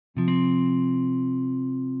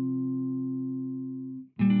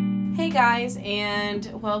guys,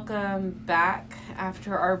 and welcome back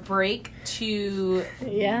after our break to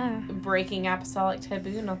Breaking Apostolic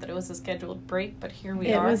Taboo. Not that it was a scheduled break, but here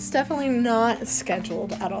we are. It was definitely not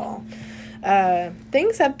scheduled at all.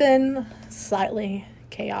 Things have been slightly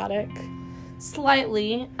chaotic.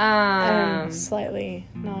 Slightly. Slightly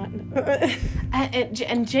not.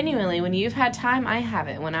 And genuinely, when you've had time, I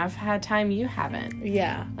haven't. When I've had time, you haven't.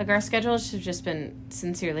 Yeah. Like, our schedules have just been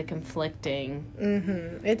sincerely conflicting.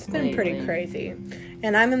 Mm-hmm. It's been pretty crazy.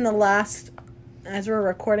 And I'm in the last, as we're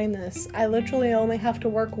recording this, I literally only have to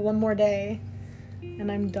work one more day,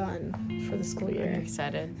 and I'm done for the school year. I'm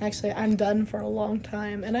excited. Actually, I'm done for a long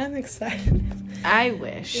time, and I'm excited. I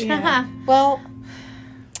wish. Yeah. Well,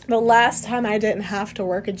 the last time I didn't have to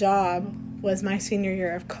work a job was my senior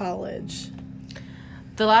year of college.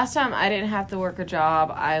 The last time I didn't have to work a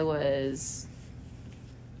job, I was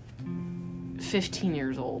 15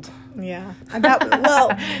 years old. Yeah.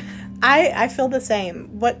 I feel the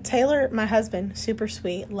same. What Taylor, my husband, super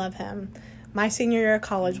sweet, love him. My senior year of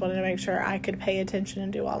college wanted to make sure I could pay attention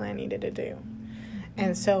and do all I needed to do.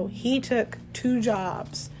 And so he took 2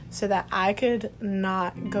 jobs so that I could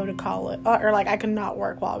not go to college, or like I could not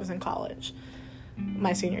work while I was in college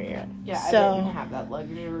my senior year. Yeah, so, I didn't have that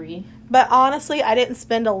luxury. But honestly, I didn't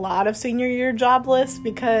spend a lot of senior year jobless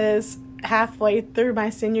because halfway through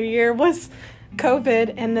my senior year was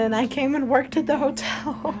COVID, and then I came and worked at the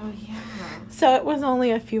hotel. Oh, yeah. So it was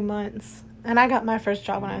only a few months. And I got my first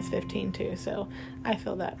job when I was 15, too, so I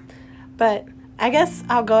feel that. But I guess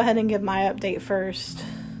I'll go ahead and give my update first.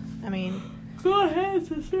 Go ahead,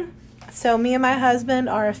 sister. So me and my husband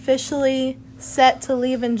are officially set to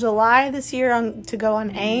leave in July this year to go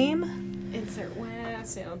on AIM. Insert wah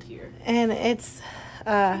sound here. And it's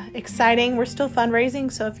exciting. We're still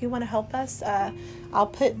fundraising, so if you want to help us, I'll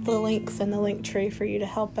put the links in the link tree for you to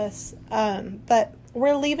help us. But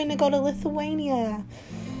we're leaving to go to Lithuania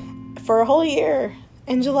for a whole year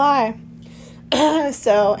in July.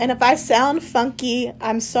 And if I sound funky,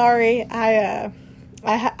 I'm sorry.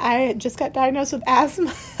 I just got diagnosed with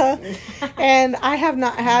asthma, and I have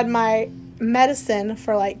not had my medicine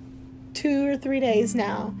for like 2 or 3 days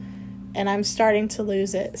now, and I'm starting to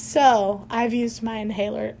lose it. So I've used my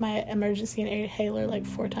inhaler, my emergency inhaler, like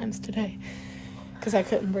 4 times today because I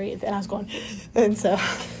couldn't breathe, and I was going, and so,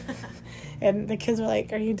 and the kids were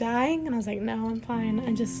like, "Are you dying?" And I was like, "No, I'm fine.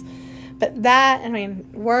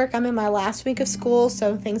 Work, I'm in my last week of school,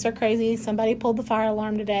 so things are crazy. Somebody pulled the fire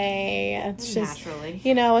alarm today. It's just, naturally,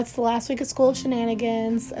 it's the last week of school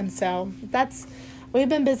shenanigans. And so we've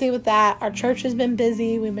been busy with that. Our church has been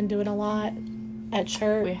busy. We've been doing a lot at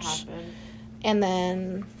church. We have been. And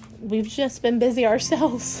then we've just been busy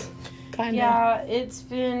ourselves, kind of. Yeah, it's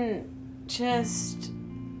been just,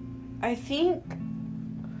 I think,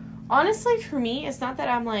 honestly, for me, it's not that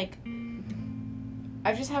I'm like,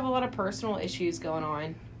 I just have a lot of personal issues going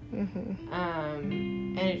on. Mm-hmm.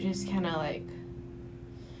 And it just kind of like,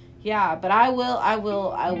 yeah, but I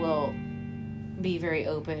will be very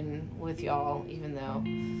open with y'all, even though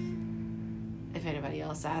if anybody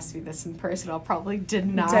else asks me this in person, I'll probably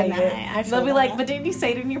deny it. They'll be like, "But didn't you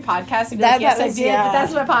say it in your podcast?" And be like, "Yes, I did, but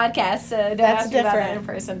that's my podcast, so don't ask me about that in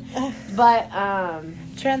person." But,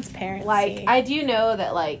 transparency. Like, I do know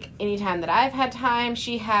that, like, anytime that I've had time,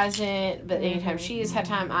 she hasn't, but anytime she's had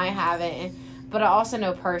time, I haven't. But I also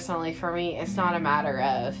know personally, for me, it's not a matter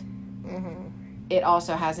of, it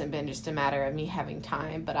also hasn't been just a matter of me having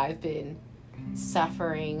time, but I've been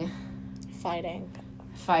suffering. Fighting.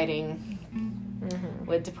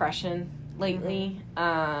 With depression lately.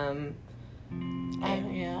 It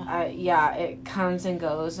comes and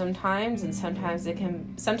goes sometimes, and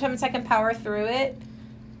sometimes I can power through it,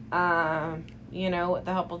 with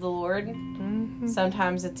the help of the Lord. Mm-hmm.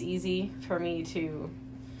 Sometimes it's easy for me to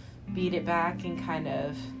beat it back and kind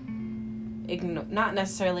of not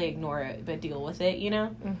necessarily ignore it, but deal with it,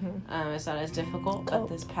 It's not as difficult, but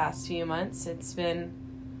this past few months, it's been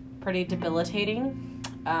pretty debilitating.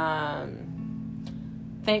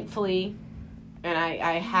 Thankfully, and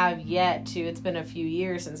I have yet to, it's been a few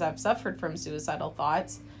years since I've suffered from suicidal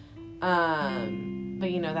thoughts, but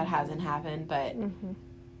that hasn't happened, but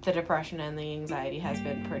the depression and the anxiety has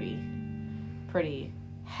been pretty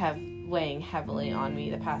weighing heavily on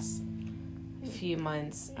me the past few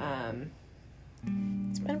months.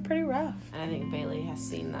 It's been pretty rough. And I think Bailey has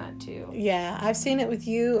seen that too. Yeah, I've seen it with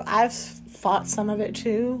you. I've fought some of it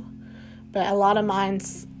too, but a lot of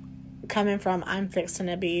mine's coming from I'm fixing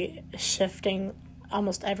to be shifting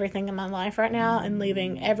almost everything in my life right now and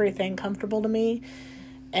leaving everything comfortable to me,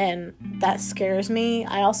 and that scares me.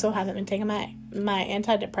 I also haven't been taking my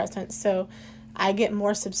antidepressants, so I get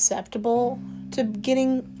more susceptible to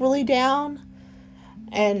getting really down.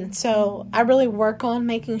 And so I really work on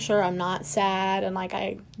making sure I'm not sad, and like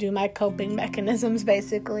I do my coping mechanisms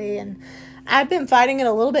basically. And I've been fighting it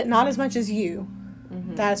a little bit, not as much as you,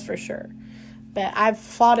 that's for sure. But I've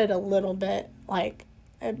fought it a little bit, like,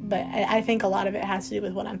 but I think a lot of it has to do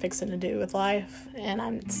with what I'm fixing to do with life. And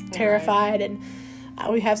I'm terrified. And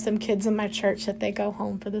we have some kids in my church that they go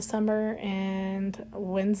home for the summer. And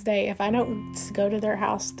Wednesday, if I don't go to their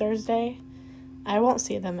house Thursday, I won't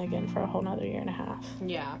see them again for a whole nother year and a half.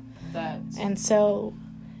 Yeah, that's...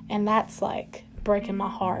 And that's, like, breaking my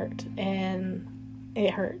heart. And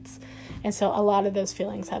it hurts. And so a lot of those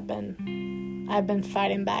feelings I've been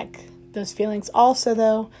fighting back those feelings. Also,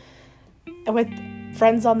 though, with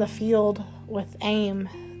friends on the field with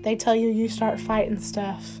AIM, they tell you start fighting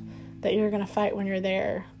stuff that you're going to fight when you're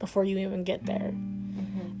there before you even get there.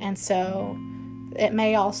 And so it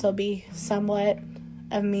may also be somewhat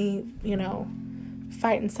of me,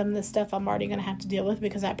 fighting some of the stuff I'm already going to have to deal with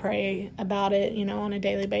because I pray about it, on a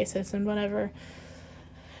daily basis and whatever.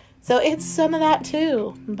 So it's some of that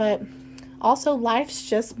too. But also life's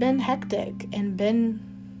just been hectic and been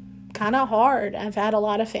kind of hard. I've had a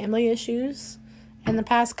lot of family issues in the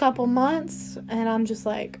past couple months, and I'm just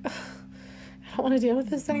like, I don't want to deal with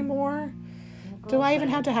this anymore. Do I even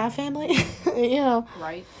have to have family?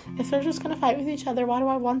 Right. If they're just going to fight with each other, why do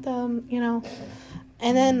I want them,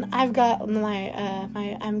 And then I've got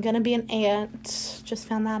I'm going to be an aunt. Just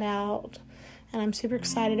found that out. And I'm super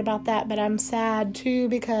excited about that. But I'm sad, too,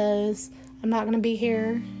 because I'm not going to be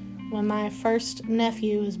here when my first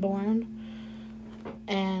nephew is born.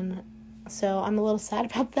 And so I'm a little sad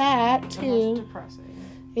about that, too. That's depressing.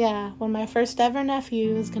 Yeah, when my first ever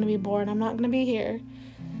nephew is going to be born, I'm not going to be here.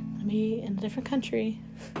 I'm going to be in a different country.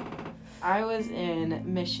 I was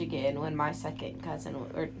in Michigan when my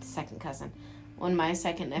when my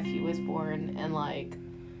second nephew was born, and like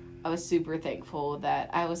I was super thankful that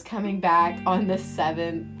I was coming back on the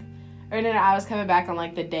 7th, I was coming back on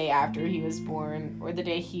like the day after he was born, or the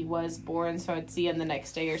day he was born, so I'd see him the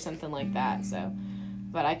next day or something like that. So,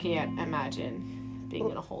 but I can't imagine being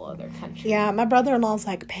in a whole other country. Yeah, my brother-in-law's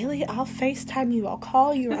like, Bailey, I'll FaceTime you, I'll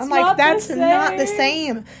call you. It's I'm like, that's the not the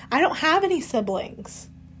same. I don't have any siblings.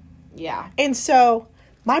 Yeah. And so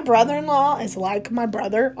my brother-in-law is like my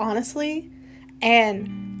brother, honestly.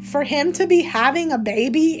 And for him to be having a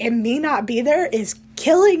baby and me not be there is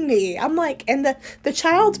killing me. I'm like, and the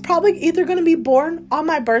child's probably either going to be born on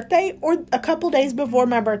my birthday or a couple days before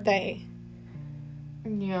my birthday.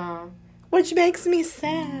 Yeah. Which makes me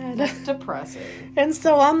sad. That's depressing. And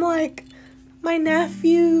so I'm like, my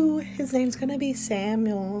nephew, his name's going to be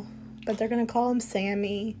Samuel. But they're going to call him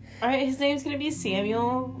Sammy. All right, his name's going to be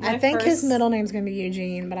Samuel. I think his middle name's going to be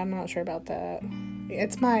Eugene, but I'm not sure about that.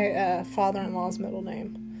 It's my father-in-law's middle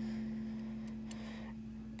name.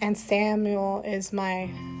 And Samuel is my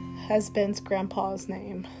husband's grandpa's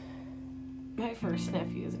name. My first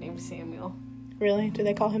nephew is named Samuel. Really? Do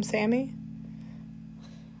they call him Sammy?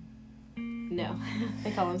 No,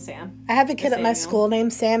 they call him Sam. I have a kid at my school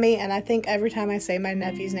named Sammy, and I think every time I say my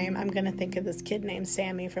nephew's name, I'm going to think of this kid named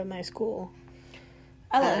Sammy from my school.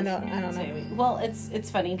 I don't know. Sammy. Well,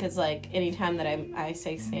 it's funny because, like, anytime that I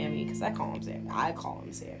say Sammy, because I call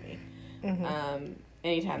him Sammy. Mm-hmm.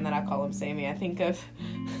 Anytime that I call him Sammy, I think of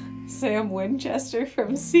Sam Winchester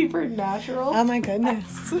from Supernatural. Oh, my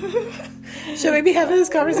goodness. Should we be having this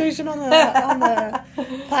conversation on the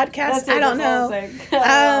podcast? I don't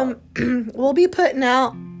know. We'll be putting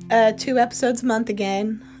out 2 episodes a month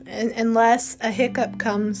again, unless a hiccup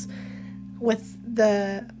comes with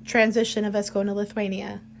the transition of us going to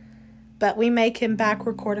Lithuania. But we may come back,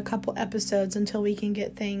 record a couple episodes until we can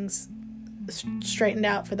get things straightened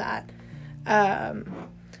out for that.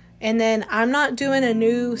 And then I'm not doing a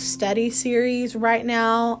new study series right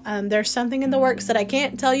now. There's something in the works that I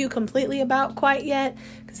can't tell you completely about quite yet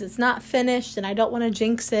because it's not finished and I don't want to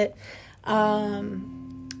jinx it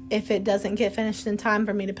if it doesn't get finished in time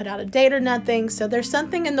for me to put out a date or nothing. So there's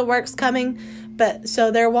something in the works coming, but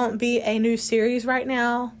so there won't be a new series right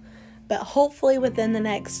now. But hopefully within the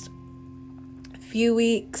next few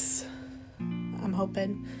weeks, I'm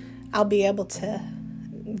hoping I'll be able to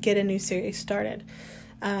get a new series started.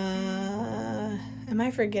 Am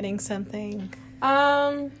I forgetting something?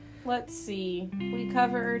 Let's see. We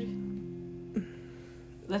covered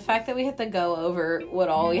the fact that we have to go over what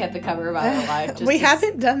all we have to cover about our life. We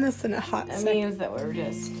haven't done this in a hot second. It means that we're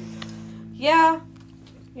just... Yeah.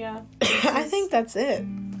 I think that's it.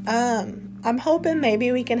 I'm hoping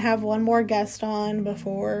maybe we can have one more guest on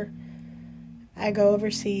before I go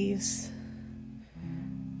overseas.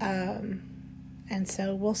 And And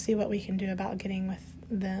so we'll see what we can do about getting with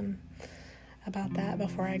them about that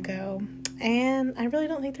before I go. And I really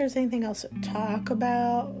don't think there's anything else to talk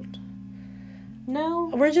about.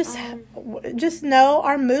 No. We're just know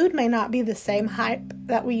our mood may not be the same hype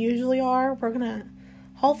that we usually are. We're going to,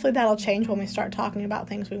 hopefully that'll change when we start talking about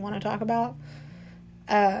things we want to talk about.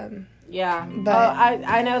 Yeah. But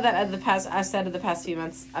I know that in the past few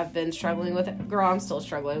months I've been struggling with it. Girl, I'm still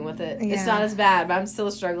struggling with it. Yeah. It's not as bad, but I'm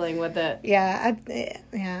still struggling with it. Yeah,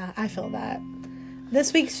 I feel that.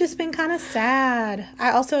 This week's just been kind of sad.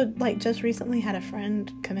 I also, just recently had a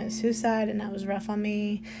friend commit suicide, and that was rough on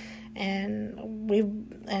me. And we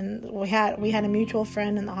had a mutual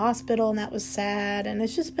friend in the hospital, and that was sad. And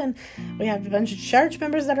it's just been, we have a bunch of church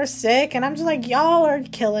members that are sick, and I'm just like, y'all are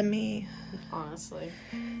killing me. Honestly.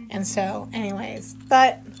 And so, anyways,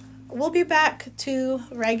 but we'll be back to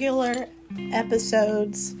regular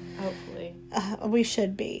episodes. Hopefully. We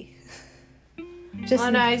should be.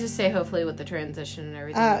 I just say hopefully with the transition and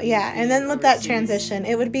everything. Yeah, and then with that transition,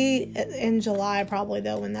 it would be in July probably,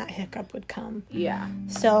 though, when that hiccup would come. Yeah.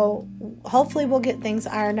 So, hopefully we'll get things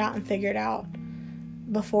ironed out and figured out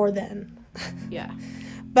before then. Yeah.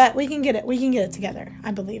 But we can get it together.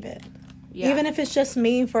 I believe it. Yeah. Even if it's just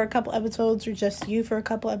me for a couple episodes or just you for a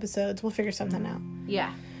couple episodes, we'll figure something out.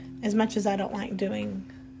 Yeah. As much as I don't like doing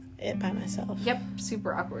it by myself. Yep.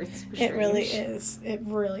 Super awkward. Super it really is. It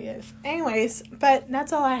really is. Anyways, but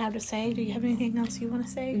that's all I have to say. Do you have anything else you want to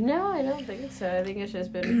say? No, I don't think so. I think it's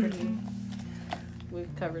just been pretty...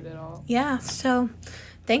 We've covered it all. Yeah, so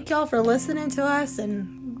thank y'all for listening to us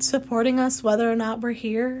and supporting us whether or not we're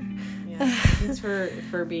here. Yeah. Thanks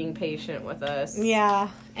for being patient with us. Yeah,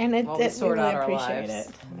 and we really appreciate it.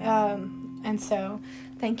 And so,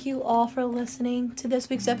 thank you all for listening to this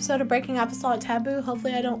week's episode of Breaking Apostolic Taboo.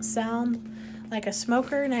 Hopefully I don't sound like a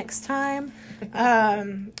smoker next time.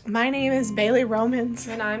 My name is Bailey Romans.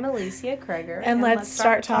 And I'm Alicia Kreger. And let's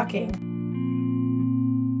start talking.